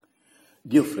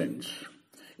Dear friends,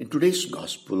 in today's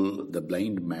gospel, the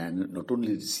blind man not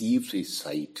only receives his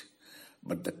sight,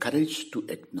 but the courage to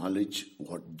acknowledge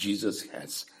what Jesus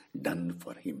has done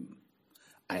for him.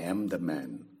 I am the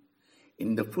man.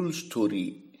 In the full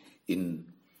story in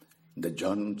the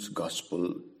John's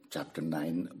Gospel, chapter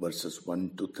 9, verses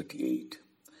 1 to 38,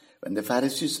 when the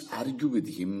Pharisees argue with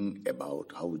him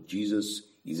about how Jesus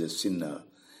is a sinner,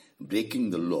 breaking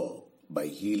the law by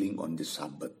healing on the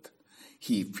Sabbath,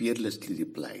 he fearlessly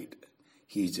replied,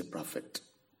 "He is a prophet."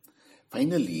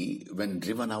 Finally, when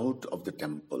driven out of the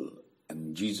temple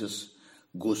and Jesus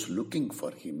goes looking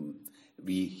for him,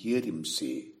 we hear him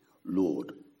say,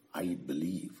 "Lord, I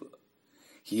believe."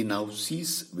 He now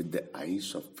sees with the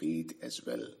eyes of faith as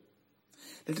well.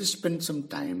 Let us spend some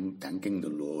time thanking the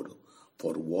Lord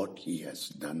for what he has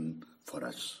done for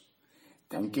us,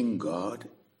 thanking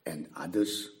God and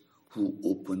others who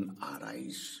open our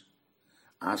eyes.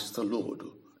 Ask the Lord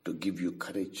to give you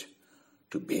courage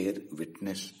to bear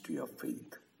witness to your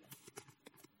faith.